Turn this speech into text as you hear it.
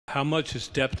How much has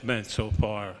depth meant so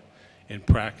far in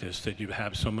practice that you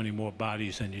have so many more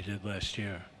bodies than you did last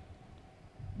year?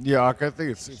 Yeah, I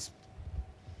think it's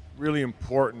really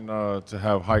important to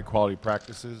have high quality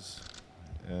practices,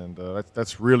 and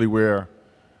that's really where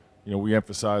we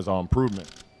emphasize on improvement.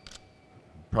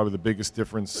 Probably the biggest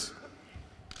difference.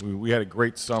 We had a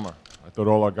great summer. I thought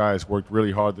all our guys worked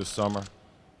really hard this summer,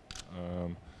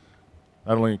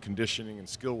 not only in conditioning and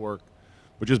skill work,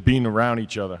 but just being around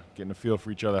each other, getting a feel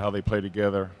for each other, how they play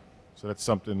together. So that's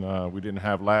something we didn't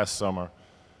have last summer.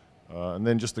 And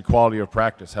then just the quality of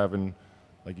practice, having,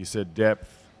 like you said,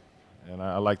 depth. And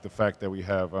I like the fact that we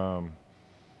have, at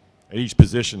each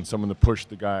position, someone to push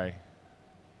the guy,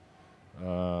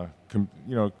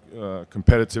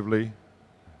 competitively.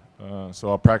 So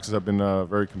our practices have been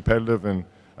very competitive, and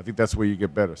I think that's where you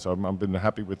get better. So I've been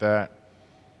happy with that.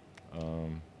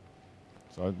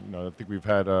 So I think we've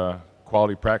had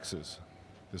quality practices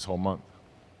this whole month.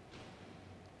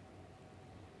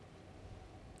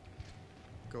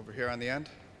 Go over here on the end.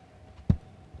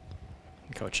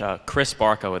 Coach, Chris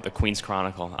Barca with the Queens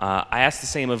Chronicle. I asked the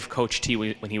same of Coach T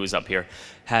when he was up here.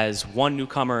 Has one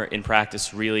newcomer in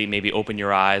practice really maybe opened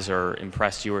your eyes or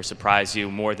impressed you or surprised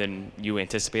you more than you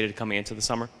anticipated coming into the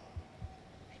summer?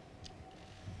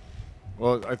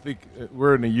 Well, I think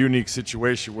we're in a unique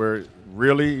situation where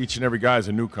really each and every guy is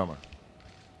a newcomer,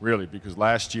 really, because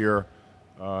last year,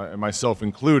 and myself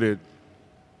included,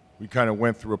 we kind of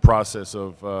went through a process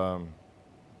of,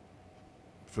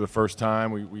 for the first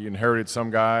time, we inherited some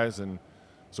guys, and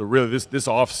so really this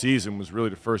off season was really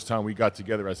the first time we got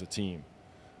together as a team.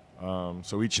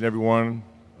 So each and every one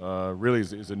really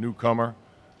is a newcomer.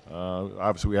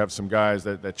 Obviously, we have some guys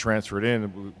that transferred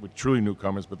in with truly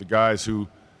newcomers, but the guys who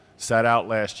sat out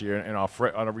last year and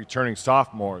our returning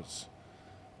sophomores,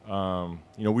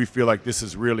 we feel like this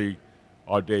is really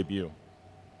our debut.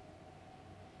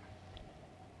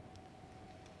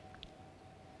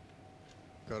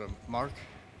 Go to Mark.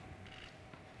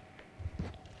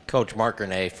 Coach Mark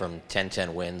Renee from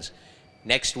 1010 Wins.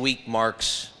 Next week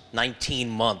marks 19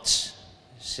 months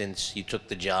since you took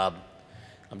the job.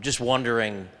 I'm just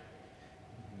wondering,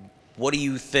 what do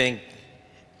you think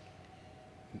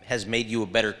has made you a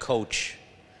better coach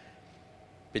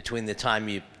between the time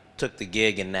you took the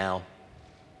gig and now?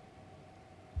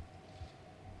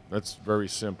 That's very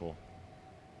simple.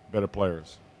 Better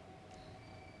players.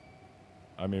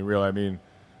 I mean, really,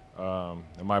 and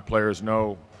my players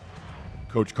know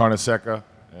Coach Carnesecca,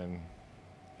 and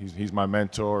he's my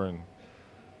mentor, and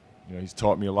he's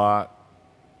taught me a lot.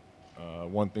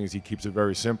 One thing is he keeps it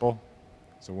very simple.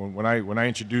 So when I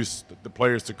introduce the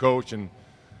players to Coach, and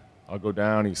I'll go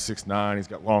down, he's 6'9", he's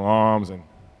got long arms, and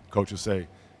Coach will say,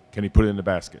 "Can he put it in the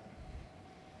basket?"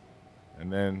 And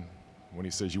then when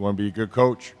he says, "You want to be a good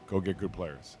coach? Go get good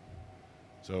players."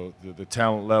 So the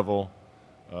talent level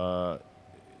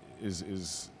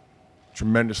is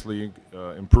tremendously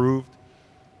improved.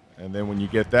 And then when you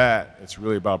get that, it's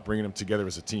really about bringing them together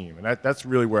as a team. And that's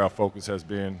really where our focus has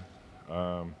been.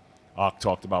 Ock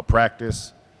talked about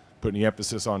practice, putting the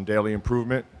emphasis on daily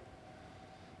improvement,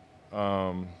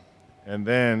 and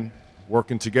then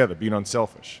working together, being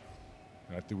unselfish.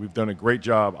 And I think we've done a great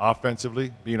job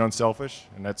offensively, being unselfish,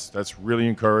 and that's really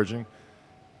encouraging.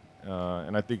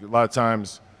 And I think a lot of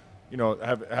times,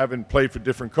 having played for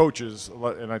different coaches,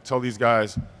 and I tell these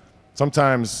guys,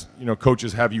 sometimes,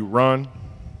 coaches have you run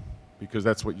because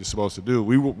that's what you're supposed to do.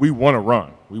 We want to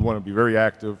run. We want to be very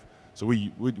active. So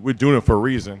we're doing it for a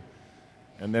reason.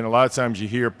 And then a lot of times you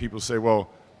hear people say,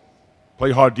 well, play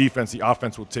hard defense, the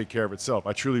offense will take care of itself.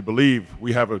 I truly believe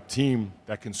we have a team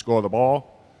that can score the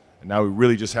ball, and now we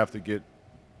really just have to get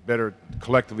better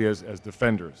collectively as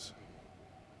defenders.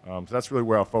 So that's really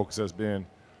where our focus has been.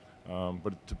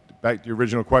 But back to your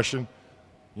original question,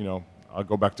 I'll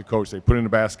go back to Coach, say put it in the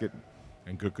basket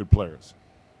and good players.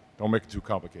 Don't make it too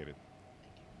complicated.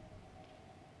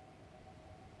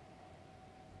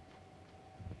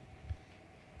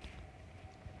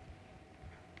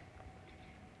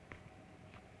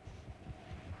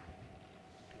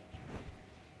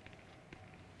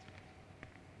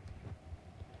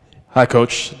 Hi,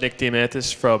 Coach. Nick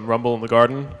Diamantis from Rumble in the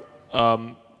Garden.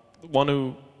 Want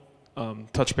to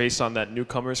touch base on that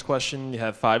newcomers question. You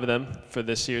have 5 of them for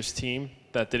this year's team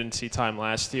that didn't see time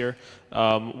last year.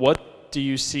 What do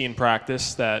you see in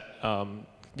practice that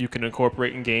you can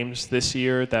incorporate in games this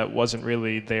year that wasn't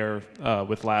really there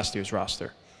with last year's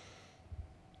roster?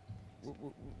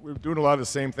 We're doing a lot of the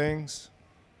same things.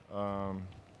 We want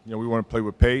to play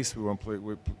with pace. We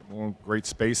want great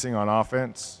spacing on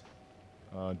offense.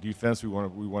 Defense, we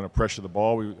want to pressure the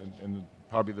ball. And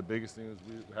probably the biggest thing is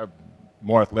we have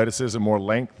more athleticism, more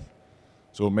length.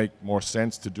 So it'll make more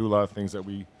sense to do a lot of things that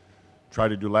we tried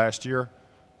to do last year.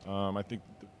 I think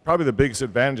probably the biggest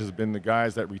advantage has been the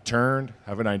guys that returned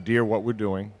have an idea what we're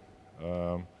doing.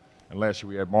 And last year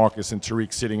we had Marcus and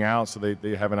Tariq sitting out, so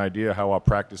they have an idea how our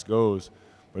practice goes.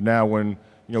 But now when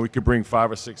we could bring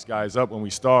 5 or 6 guys up when we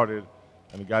started,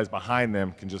 and the guys behind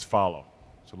them can just follow.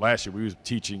 So last year we was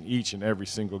teaching each and every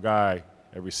single guy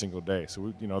every single day.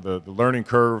 So the learning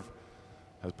curve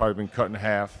has probably been cut in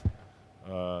half.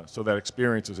 So that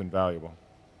experience is invaluable.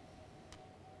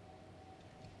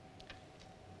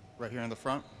 Right here in the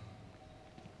front.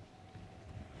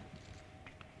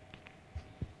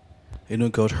 Hey,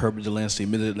 doing Coach Herbert Delancey,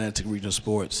 Mid-Atlantic Regional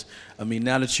Sports. I mean,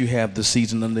 now that you have the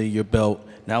season under your belt,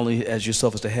 not only as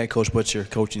yourself as the head coach, but your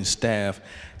coaching staff,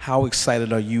 how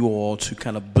excited are you all to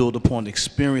kind of build upon the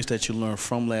experience that you learned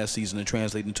from last season and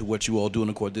translate into what you all do in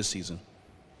the court this season?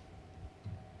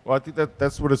 Well, I think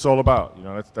that's what it's all about.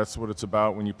 That's what it's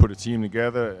about when you put a team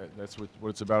together. That's what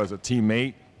it's about as a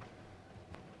teammate.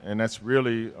 And that's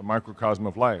really a microcosm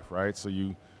of life, right? So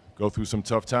you go through some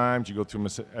tough times, you go through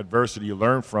adversity, you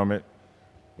learn from it,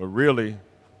 but really,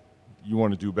 you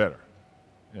want to do better.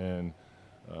 And,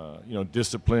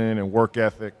 discipline and work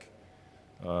ethic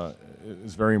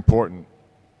is very important,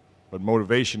 but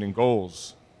motivation and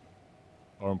goals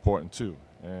are important too.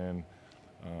 And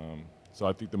so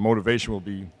I think the motivation will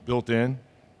be built in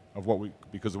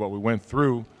because of what we went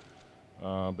through,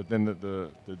 but then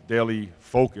the daily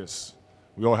focus.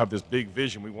 We all have this big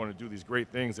vision. We want to do these great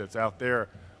things that's out there,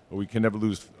 but we can never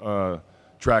lose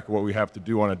track of what we have to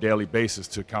do on a daily basis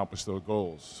to accomplish those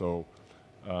goals. So,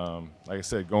 like I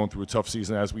said, going through a tough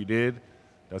season as we did,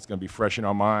 that's going to be fresh in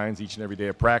our minds each and every day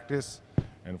of practice,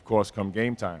 and of course, come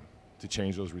game time to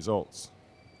change those results.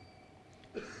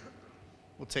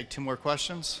 We'll take 2 more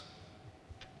questions.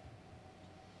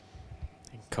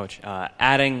 Coach,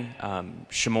 adding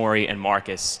Shamori and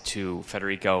Marcus to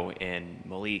Federico and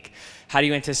Malik, how do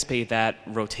you anticipate that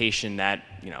rotation, that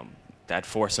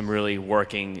foursome really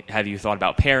working? Have you thought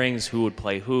about pairings? Who would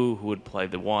play who? Who would play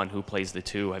the one? Who plays the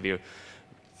two?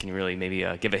 Can you really maybe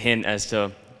give a hint as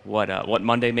to what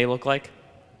Monday may look like?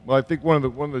 Well, I think one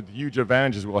of the huge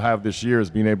advantages we'll have this year is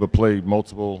being able to play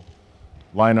multiple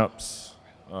lineups.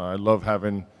 I love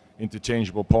having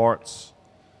interchangeable parts.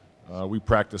 We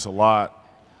practice a lot.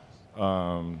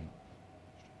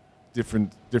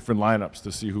 Different lineups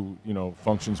to see who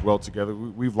functions well together.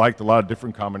 We've liked a lot of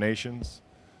different combinations.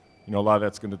 A lot of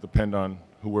that's going to depend on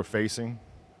who we're facing.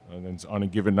 And then on a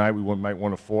given night, we might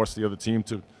want to force the other team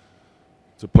to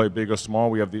play big or small.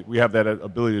 We have that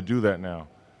ability to do that now.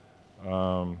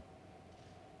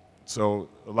 So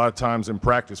a lot of times in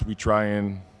practice, we try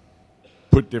and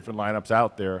put different lineups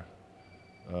out there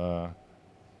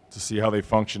to see how they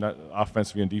function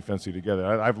offensively and defensively together.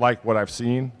 I've liked what I've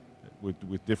seen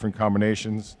with different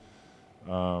combinations.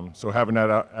 So having that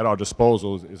at our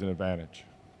disposal is an advantage.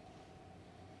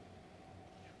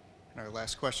 And our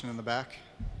last question in the back.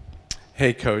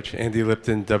 Hey, Coach. Andy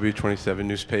Lipton, W27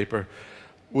 newspaper.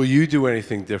 Will you do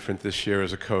anything different this year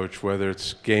as a coach, whether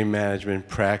it's game management,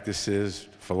 practices,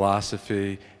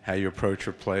 philosophy, how you approach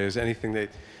your players, anything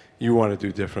that you want to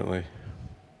do differently?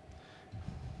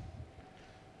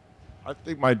 I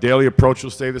think my daily approach will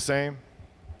stay the same.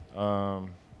 Hope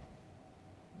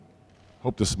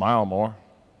to smile more.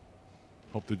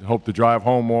 Hope to drive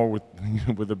home more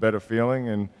with a better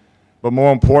feeling, but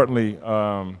more importantly,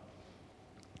 I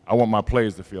want my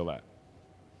players to feel that.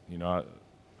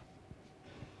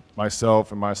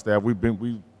 Myself and my staff, we've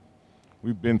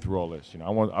been through all this. I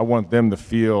want them to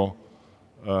feel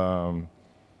the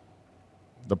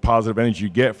positive energy you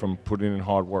get from putting in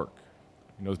hard work.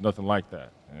 There's nothing like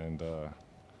that. And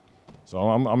so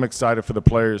I'm excited for the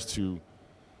players to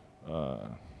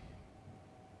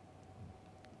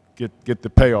get the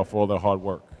payoff for all their hard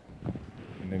work,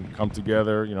 and then come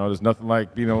together. There's nothing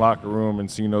like being in the locker room and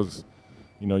seeing those,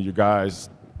 your guys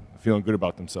feeling good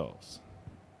about themselves.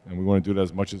 And we want to do that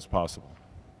as much as possible.